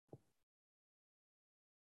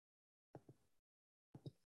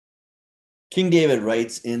King David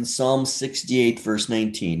writes in Psalm 68, verse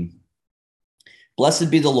 19,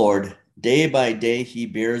 "Blessed be the Lord, day by day he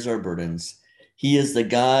bears our burdens. He is the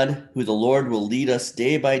God who the Lord will lead us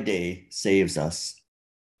day by day, saves us."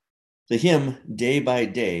 The hymn Day by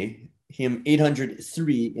Day, hymn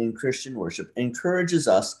 803 in Christian worship, encourages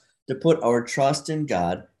us to put our trust in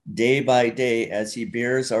God day by day as he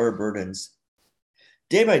bears our burdens.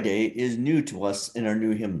 Day by day is new to us in our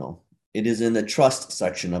new hymnal. It is in the trust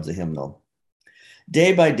section of the hymnal.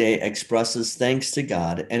 Day by day expresses thanks to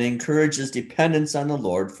God and encourages dependence on the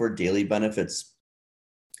Lord for daily benefits.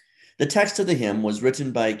 The text of the hymn was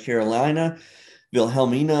written by Carolina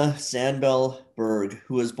Wilhelmina Sandbell-Berg,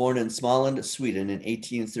 who was born in Småland, Sweden in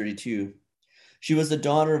 1832. She was the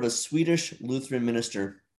daughter of a Swedish Lutheran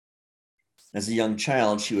minister. As a young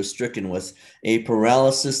child, she was stricken with a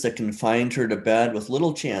paralysis that confined her to bed with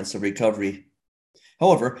little chance of recovery.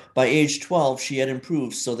 However, by age 12, she had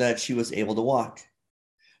improved so that she was able to walk.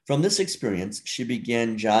 From this experience, she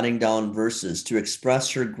began jotting down verses to express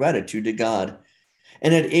her gratitude to God.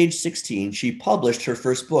 And at age 16, she published her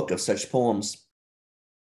first book of such poems.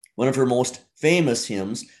 One of her most famous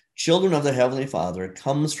hymns, Children of the Heavenly Father,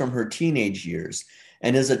 comes from her teenage years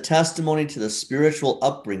and is a testimony to the spiritual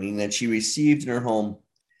upbringing that she received in her home.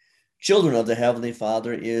 Children of the Heavenly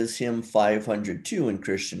Father is hymn 502 in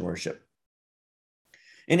Christian worship.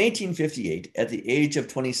 In 1858, at the age of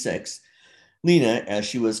 26, Lena, as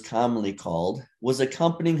she was commonly called, was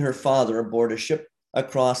accompanying her father aboard a ship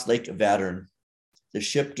across Lake Vättern. The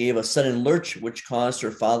ship gave a sudden lurch which caused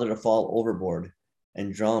her father to fall overboard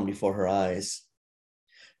and drown before her eyes.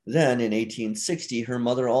 Then, in 1860, her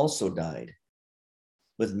mother also died.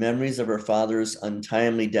 With memories of her father's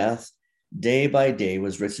untimely death, Day by Day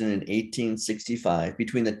was written in 1865,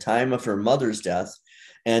 between the time of her mother's death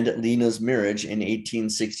and Lena's marriage in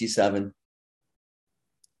 1867.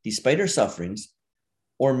 Despite her sufferings,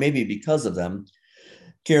 or maybe because of them,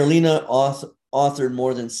 Carolina authored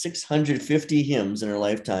more than 650 hymns in her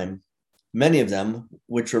lifetime, many of them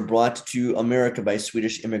which were brought to America by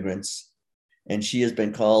Swedish immigrants. And she has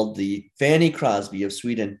been called the Fanny Crosby of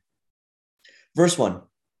Sweden. Verse 1,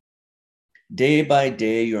 "Day by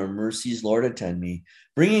day your mercies, Lord, attend me,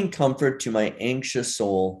 bringing comfort to my anxious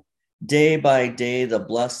soul. Day by day the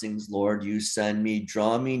blessings, Lord, you send me,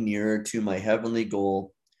 draw me nearer to my heavenly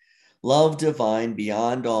goal. Love divine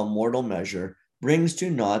beyond all mortal measure brings to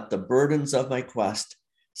naught the burdens of my quest.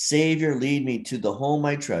 Savior, lead me to the home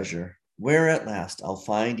I treasure, where at last I'll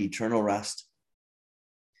find eternal rest."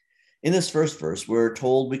 In this first verse, we're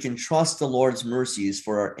told we can trust the Lord's mercies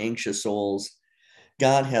for our anxious souls.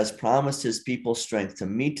 God has promised his people strength to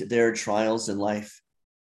meet their trials in life.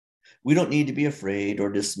 We don't need to be afraid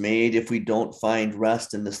or dismayed if we don't find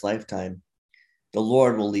rest in this lifetime. The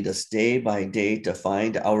Lord will lead us day by day to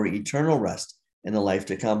find our eternal rest in the life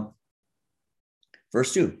to come.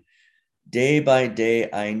 Verse 2, "Day by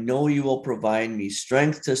day I know you will provide me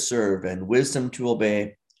strength to serve and wisdom to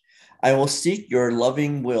obey. I will seek your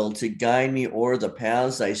loving will to guide me o'er the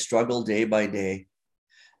paths I struggle day by day.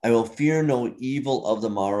 I will fear no evil of the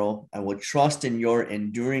morrow. I will trust in your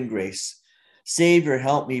enduring grace. Savior,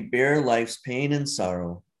 help me bear life's pain and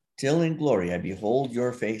sorrow, till in glory I behold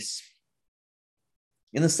your face."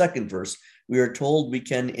 In the second verse, we are told we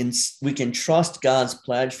can trust God's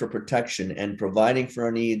pledge for protection and providing for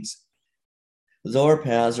our needs. Though our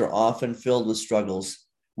paths are often filled with struggles,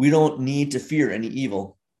 we don't need to fear any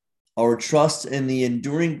evil. Our trust in the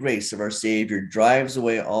enduring grace of our Savior drives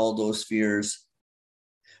away all those fears.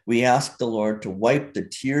 We ask the Lord to wipe the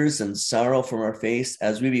tears and sorrow from our face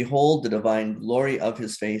as we behold the divine glory of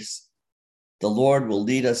his face. The Lord will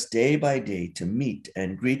lead us day by day to meet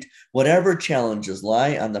and greet whatever challenges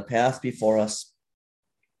lie on the path before us.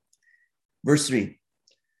 Verse 3,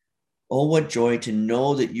 "Oh, what joy to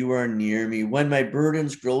know that you are near me when my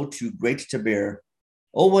burdens grow too great to bear.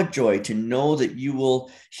 Oh, what joy to know that you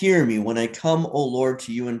will hear me when I come, O Lord,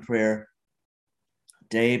 to you in prayer.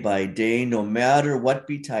 Day by day, no matter what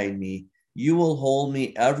betide me, you will hold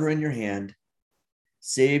me ever in your hand.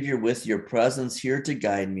 Savior, with your presence here to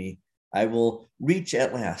guide me, I will reach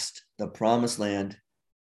at last the promised land."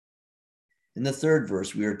 In the third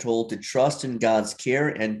verse, we are told to trust in God's care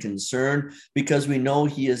and concern because we know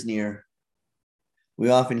he is near. We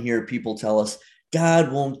often hear people tell us,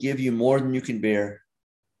 God won't give you more than you can bear.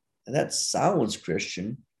 And that sounds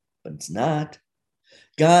Christian, but it's not.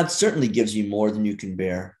 God certainly gives you more than you can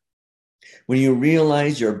bear. When you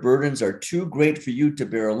realize your burdens are too great for you to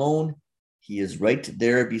bear alone, he is right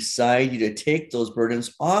there beside you to take those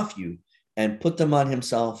burdens off you and put them on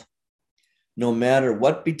himself. No matter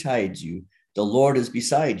what betides you, the Lord is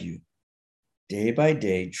beside you. day by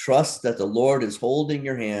day. Trust that the Lord is holding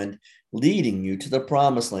your hand, leading you to the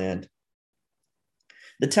promised land.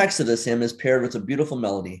 The text of this hymn is paired with a beautiful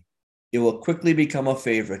melody. It will quickly become a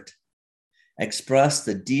favorite. Express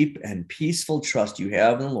the deep and peaceful trust you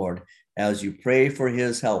have in the Lord as you pray for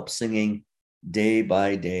his help, singing day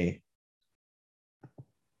by day.